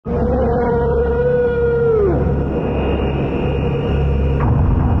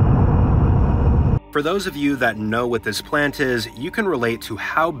For those of you that know what this plant is, you can relate to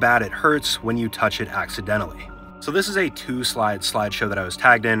how bad it hurts when you touch it accidentally. So this is a 2-slide slideshow that I was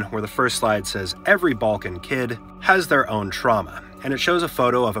tagged in, where the first slide says every Balkan kid has their own trauma, and it shows a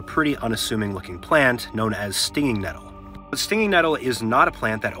photo of a pretty unassuming looking plant known as stinging nettle. But stinging nettle is not a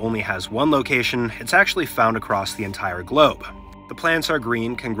plant that only has one location, it's actually found across the entire globe. The plants are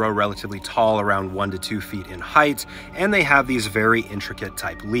green, can grow relatively tall, around 1 to 2 feet in height, and they have these very intricate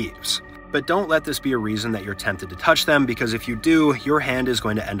type leaves. But don't let this be a reason that you're tempted to touch them, because if you do, your hand is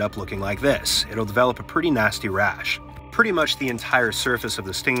going to end up looking like this. It'll develop a pretty nasty rash. Pretty much the entire surface of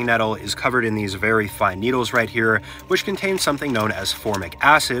the stinging nettle is covered in these very fine needles right here, which contain something known as formic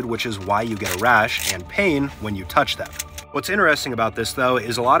acid, which is why you get a rash and pain when you touch them. What's interesting about this though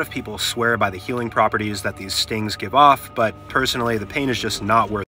is a lot of people swear by the healing properties that these stings give off, but personally the pain is just not worth